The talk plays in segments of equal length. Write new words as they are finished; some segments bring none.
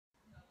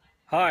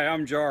Hi,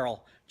 I'm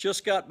Jarl.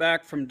 Just got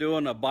back from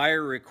doing a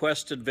buyer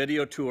requested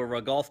video tour of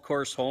a golf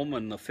course home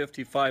in the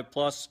 55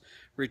 plus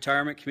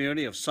retirement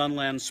community of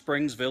Sunland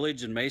Springs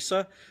Village in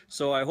Mesa.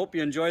 So I hope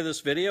you enjoy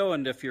this video,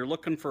 and if you're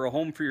looking for a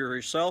home for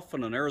yourself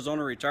in an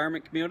Arizona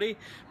retirement community,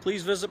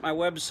 please visit my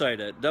website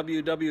at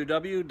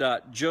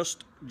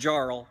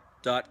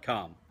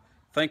www.justjarl.com.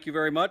 Thank you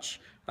very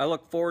much. I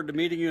look forward to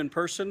meeting you in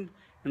person,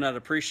 and I'd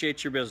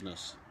appreciate your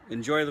business.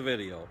 Enjoy the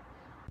video.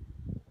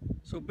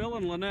 So Bill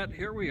and Lynette,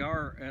 here we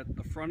are at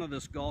the front of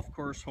this golf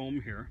course home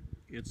here.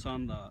 It's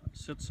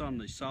sits on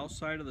the south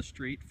side of the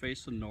street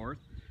facing north.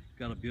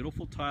 Got a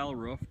beautiful tile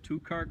roof,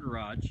 two-car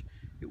garage.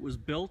 It was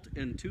built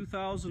in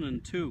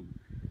 2002.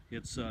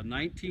 It's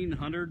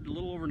 1,900, a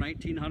little over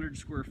 1,900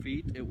 square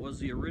feet. It was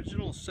the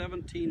original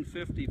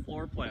 1750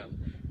 floor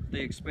plan.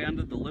 They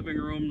expanded the living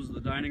rooms,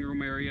 the dining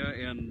room area,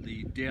 and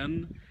the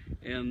den,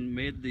 and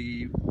made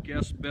the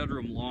guest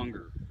bedroom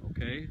longer,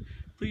 okay?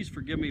 Please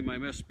forgive me my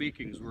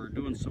misspeakings. We're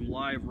doing some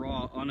live,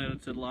 raw,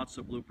 unedited, lots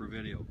of blooper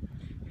video.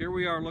 Here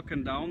we are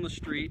looking down the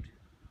street.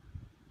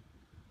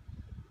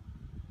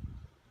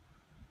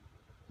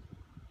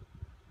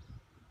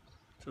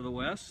 To the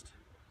west.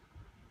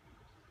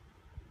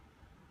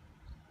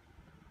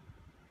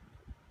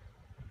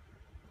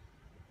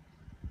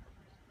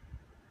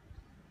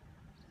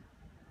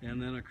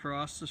 And then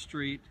across the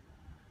street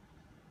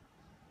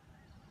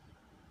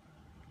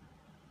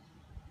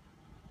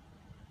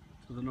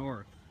to the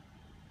north.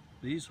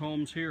 These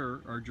homes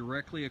here are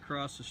directly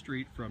across the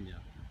street from you.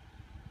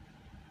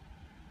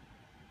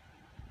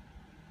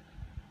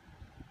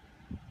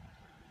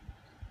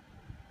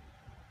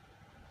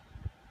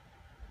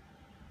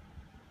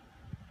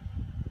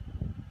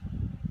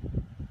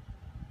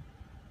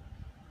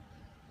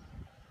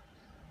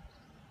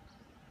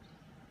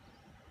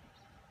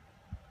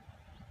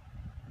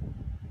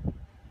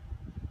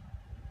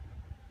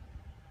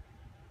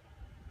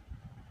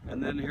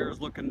 And then here's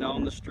looking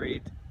down the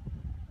street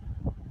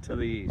to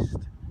the east.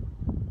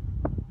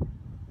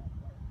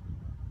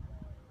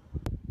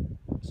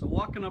 So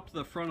walking up to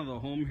the front of the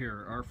home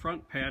here, our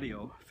front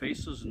patio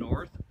faces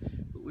north,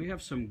 but we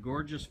have some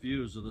gorgeous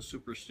views of the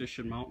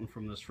Superstition Mountain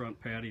from this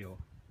front patio.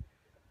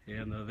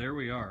 And there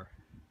we are.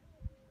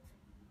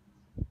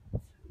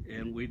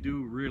 And we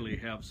do really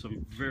have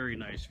some very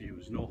nice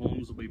views. No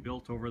homes will be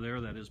built over there.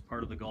 That is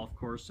part of the golf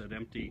course, that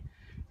empty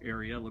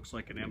area. Looks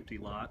like an empty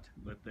lot,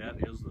 but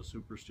that is the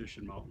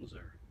Superstition Mountains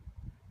there.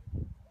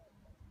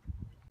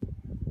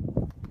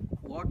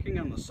 Walking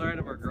on the side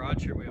of our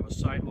garage here, we have a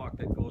sidewalk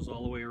that goes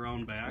all the way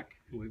around back.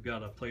 We've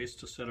got a place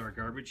to set our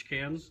garbage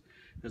cans,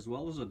 as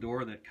well as a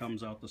door that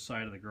comes out the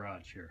side of the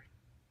garage here.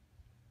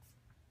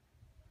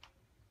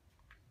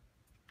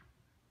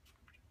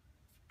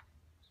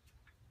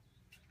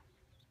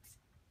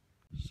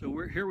 So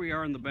here we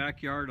are in the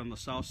backyard on the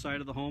south side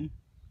of the home.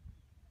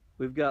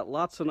 We've got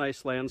lots of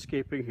nice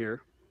landscaping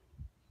here.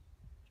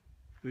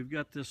 We've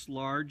got this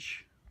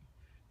large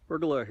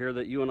pergola here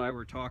that you and I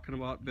were talking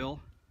about, Bill.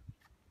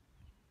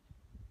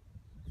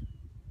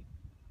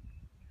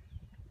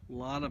 A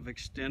lot of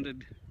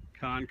extended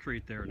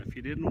concrete there, and if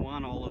you didn't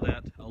want all of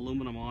that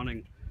aluminum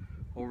awning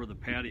over the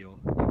patio,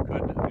 you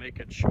could make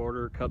it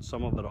shorter, cut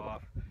some of it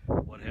off,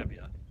 what have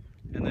you.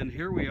 And then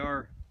here we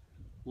are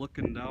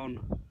looking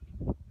down,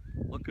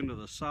 looking to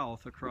the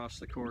south across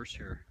the course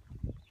here.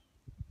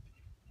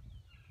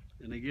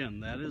 And again,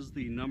 that is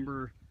the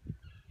number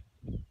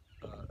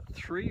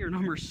 3 or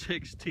number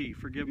 6 tee.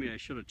 Forgive me, I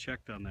should have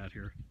checked on that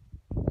here.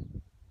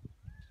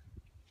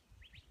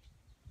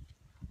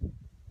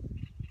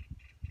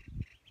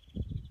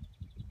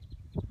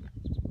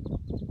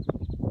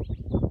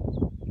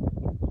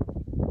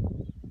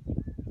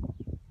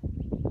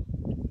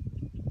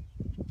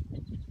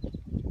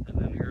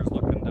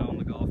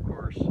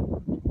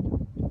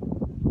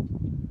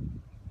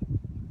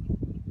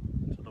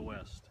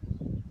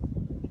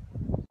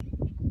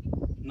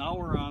 Now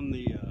we're on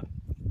the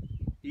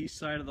east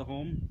side of the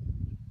home.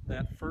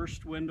 That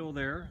first window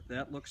there,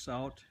 that looks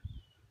out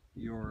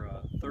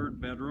your third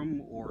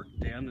bedroom or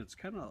den.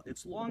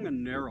 It's long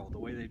and narrow the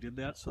way they did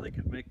that, so they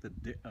could make the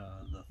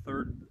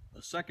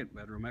second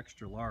bedroom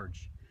extra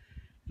large.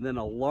 And then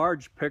a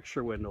large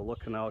picture window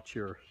looking out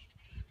your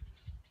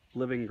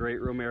living great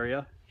room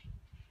area.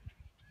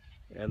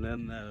 And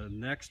then the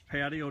next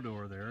patio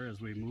door there,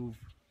 as we move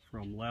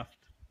from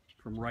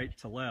right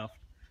to left,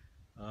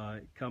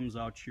 it comes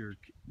out your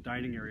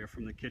dining area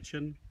from the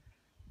kitchen,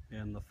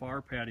 and the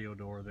far patio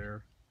door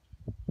there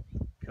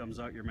comes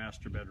out your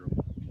master bedroom.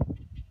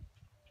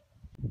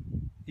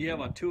 You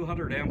have a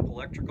 200 amp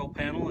electrical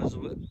panel, as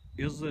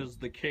is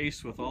the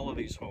case with all of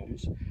these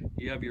homes.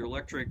 You have your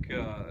electric,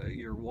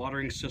 your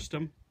watering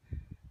system,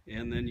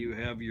 and then you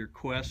have your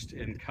Qwest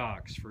and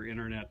Cox for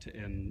internet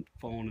and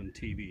phone and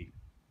TV.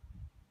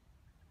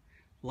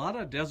 A lot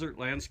of desert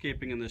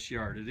landscaping in this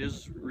yard. It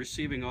is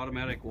receiving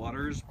automatic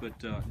waters, but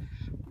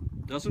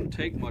doesn't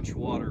take much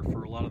water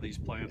for a lot of these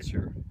plants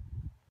here.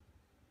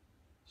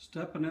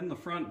 Stepping in the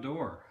front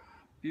door,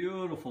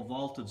 beautiful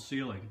vaulted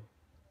ceiling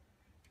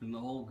in the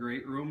whole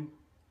great room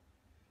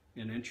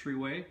and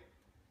entryway.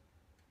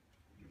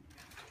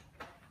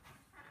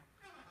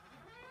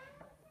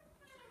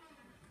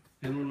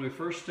 And when we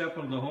first step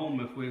into the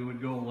home, if we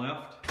would go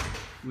left,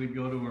 we'd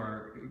go to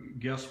our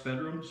guest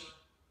bedrooms.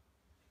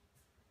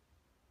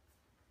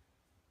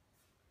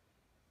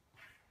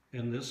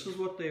 And this is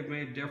what they've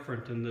made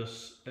different in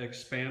this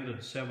expanded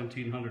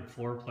 1700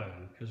 floor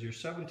plan, because your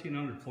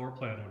 1700 floor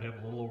plan would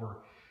have a little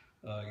over,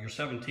 your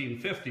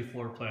 1750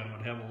 floor plan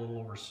would have a little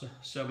over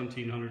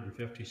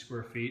 1750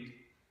 square feet.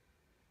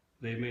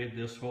 They made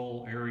this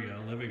whole area,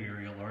 living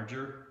area,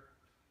 larger,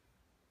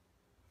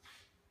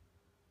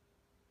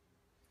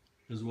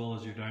 as well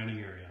as your dining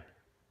area.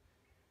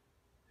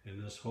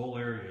 And this whole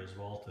area is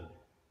vaulted.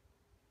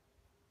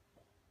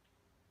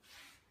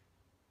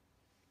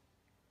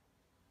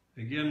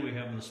 Again, we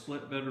have the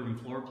split bedroom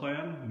floor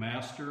plan,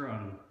 master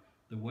on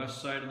the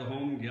west side of the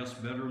home,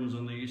 guest bedrooms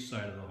on the east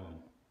side of the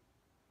home.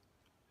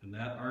 And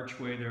that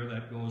archway there,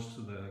 that goes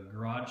to the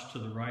garage to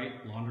the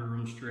right, laundry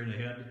room straight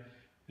ahead,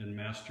 and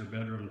master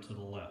bedroom to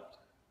the left.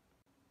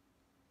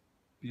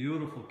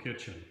 Beautiful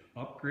kitchen,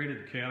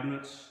 upgraded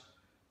cabinets,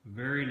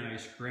 very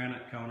nice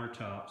granite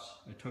countertops.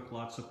 I took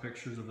lots of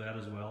pictures of that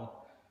as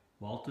well.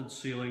 Vaulted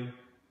ceiling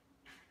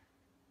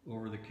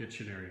over the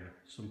kitchen area.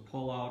 Some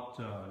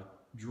pull-out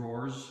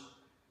drawers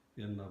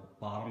in the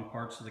bottom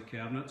parts of the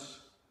cabinets.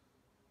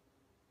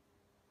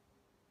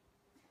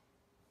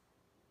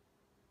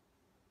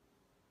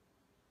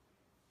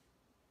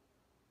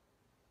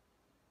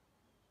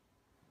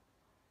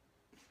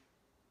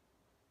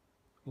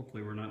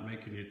 Hopefully we're not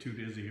making you too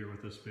dizzy here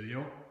with this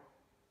video.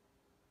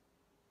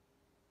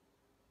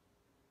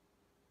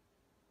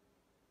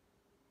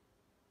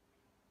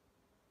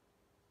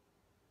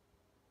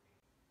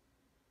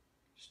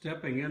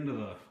 Stepping into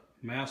the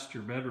master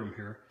bedroom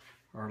here,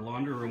 our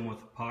laundry room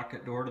with a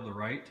pocket door to the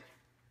right.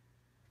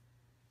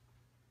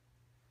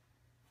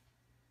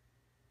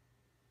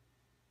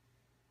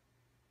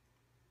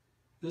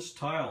 This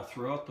tile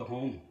throughout the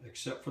home,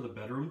 except for the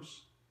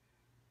bedrooms,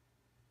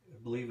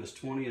 I believe is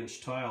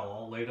 20-inch tile,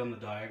 all laid on the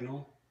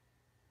diagonal.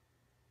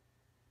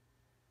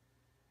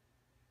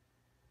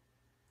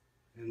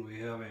 And we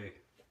have a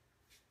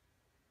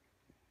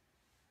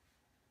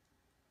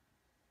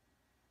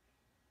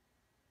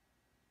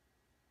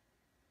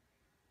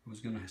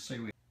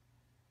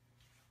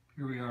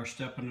here we are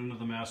stepping into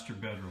the master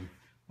bedroom.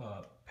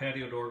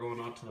 Patio door going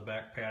out to the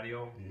back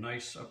patio,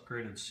 nice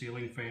upgraded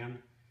ceiling fan,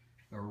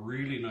 a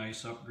really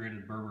nice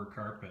upgraded Berber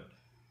carpet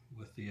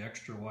with the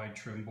extra wide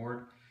trim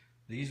board.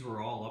 These were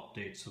all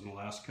updates in the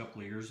last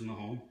couple of years in the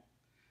home.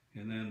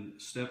 And then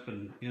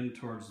stepping in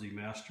towards the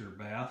master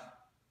bath,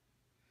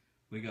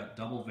 we got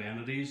double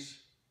vanities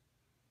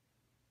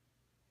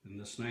and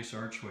this nice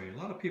archway. A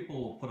lot of people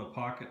will put a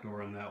pocket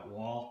door in that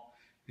wall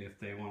if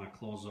they want to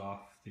close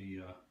off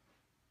the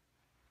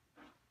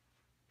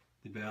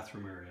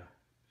bathroom area.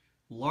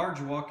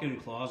 Large walk-in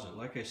closet.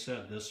 Like I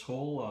said, this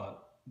whole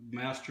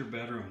master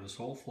bedroom, this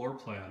whole floor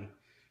plan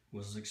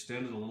was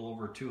extended a little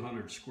over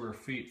 200 square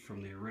feet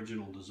from the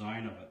original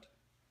design of it.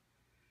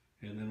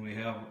 And then we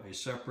have a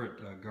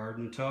separate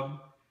garden tub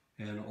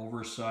and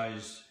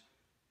oversized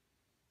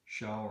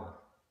shower.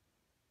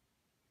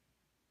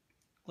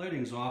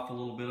 Lighting's off a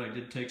little bit. I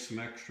did take some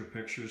extra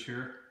pictures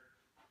here.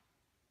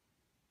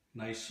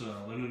 Nice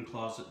linen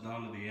closet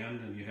down to the end,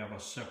 and you have a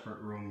separate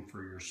room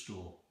for your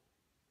stool.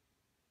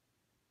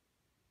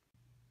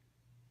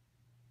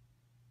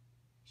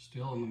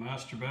 Still in the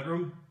master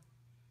bedroom,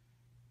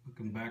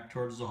 looking back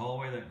towards the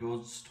hallway that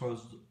goes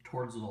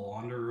towards the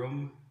laundry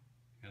room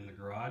and the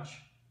garage.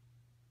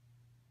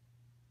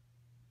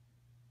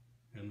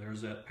 And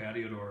there's that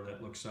patio door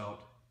that looks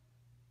out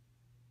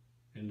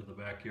into the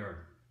backyard.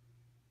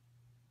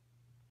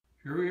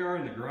 Here we are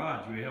in the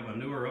garage. We have a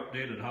newer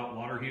updated hot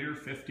water heater,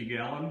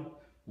 50-gallon,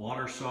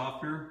 water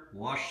softener,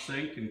 wash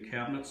sink and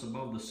cabinets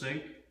above the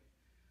sink.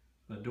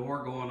 A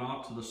door going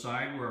out to the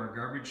side where our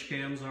garbage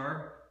cans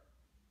are.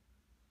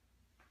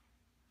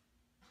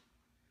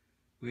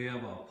 We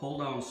have a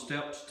pull-down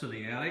steps to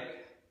the attic.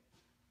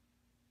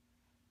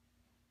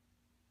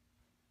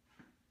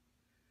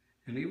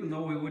 And even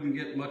though we wouldn't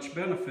get much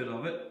benefit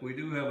of it, we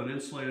do have an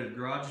insulated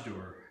garage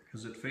door.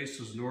 Because it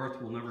faces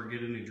north, we'll never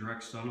get any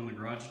direct sun on the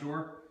garage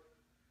door.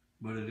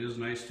 But it is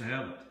nice to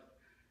have it.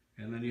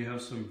 And then you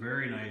have some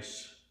very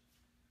nice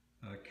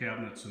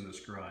cabinets in this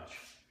garage.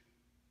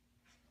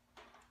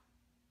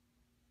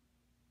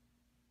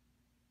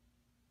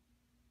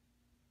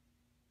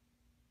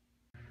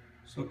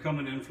 So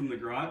coming in from the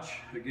garage,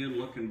 again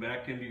looking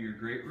back into your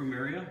great room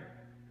area.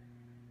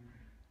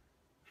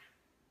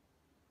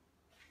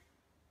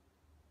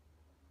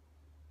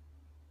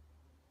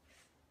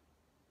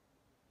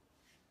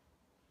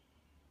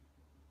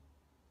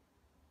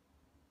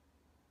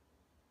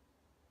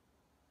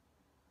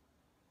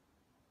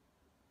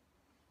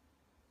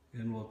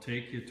 And we'll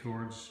take you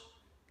towards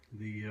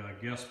the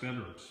guest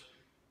bedrooms.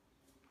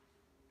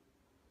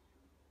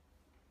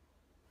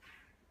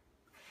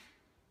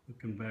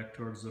 Looking back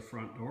towards the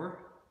front door.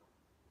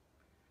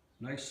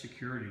 Nice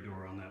security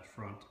door on that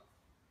front.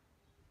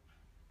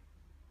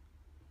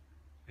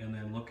 And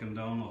then looking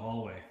down the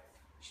hallway.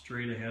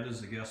 Straight ahead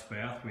is the guest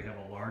bath. We have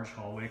a large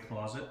hallway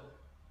closet.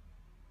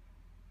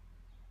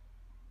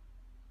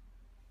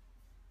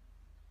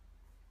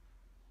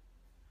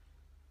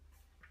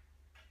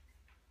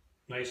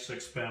 Nice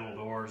 6-panel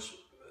doors.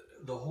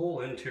 The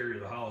whole interior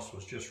of the house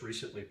was just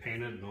recently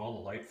painted and all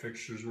the light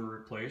fixtures were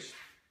replaced.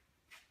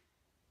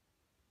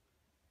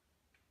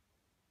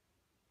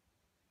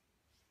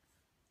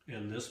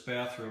 And this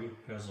bathroom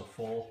has a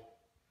full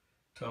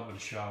tub and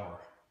shower.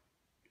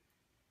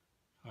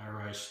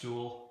 High-rise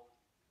stool.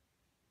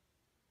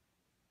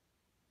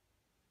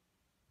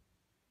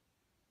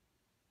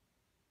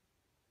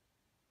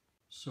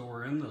 So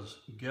we're in the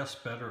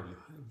guest bedroom,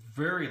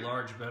 very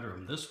large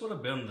bedroom. This would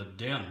have been the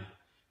den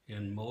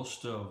in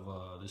most of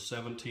the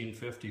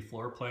 1750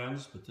 floor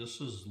plans, but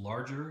this is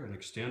larger and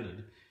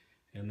extended,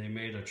 and they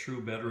made a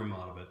true bedroom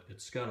out of it.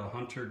 It's got a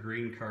hunter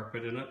green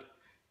carpet in it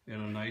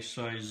and a nice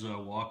size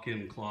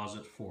walk-in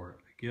closet for it.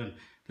 Again,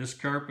 this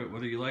carpet,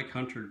 whether you like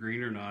hunter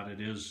green or not,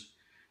 it is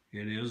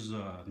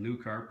new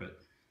carpet.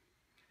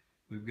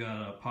 We've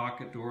got a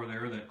pocket door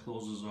there that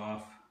closes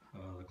off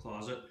the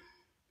closet.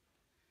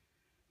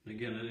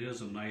 Again, it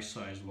is a nice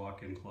sized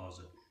walk-in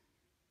closet.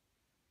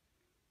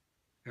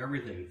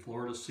 Everything,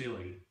 floor to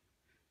ceiling,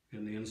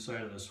 in the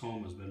inside of this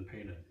home has been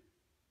painted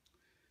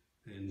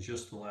in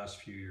just the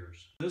last few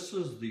years. This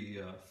is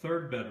the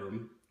third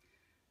bedroom.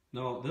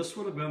 Now, this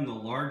would have been the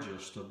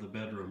largest of the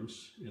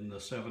bedrooms in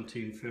the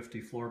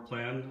 1750 floor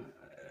plan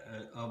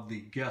of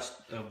the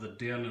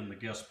den and the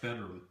guest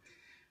bedroom.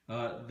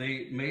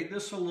 They made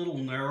this a little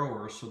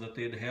narrower so that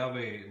they'd have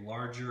a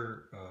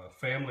larger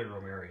family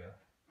room area.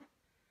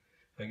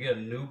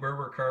 Again, new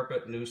Berber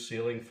carpet, new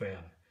ceiling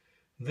fan.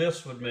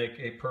 This would make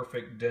a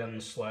perfect den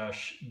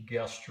 /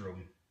 guest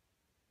room.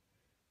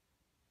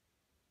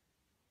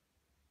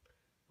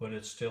 But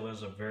it still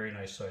is a very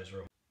nice size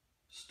room.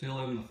 Still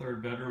in the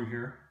third bedroom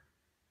here,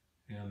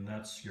 and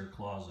that's your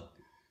closet.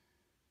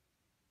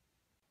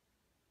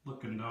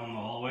 Looking down the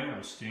hallway,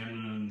 I'm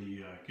standing in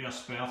the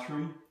guest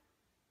bathroom.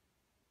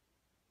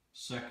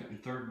 Second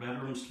and third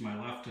bedrooms to my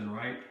left and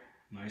right.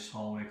 Nice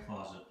hallway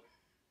closet.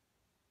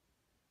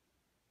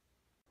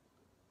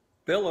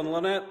 Bill and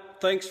Lynette,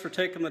 thanks for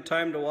taking the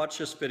time to watch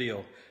this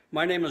video.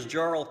 My name is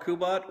Jarl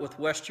Kubat with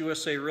West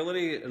USA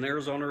Realty and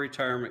Arizona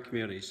Retirement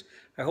Communities.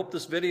 I hope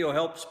this video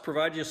helps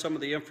provide you some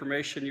of the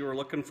information you were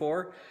looking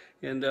for.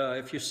 And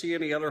if you see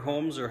any other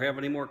homes or have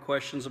any more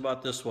questions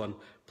about this one,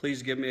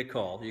 please give me a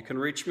call. You can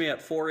reach me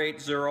at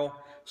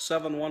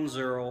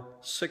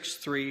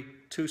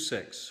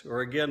 480-710-6326.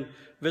 Or again,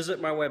 visit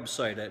my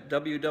website at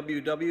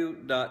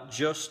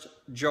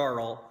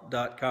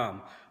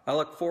www.justjarl.com. I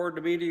look forward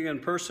to meeting you in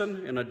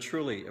person, and I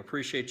truly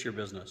appreciate your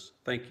business.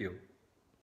 Thank you.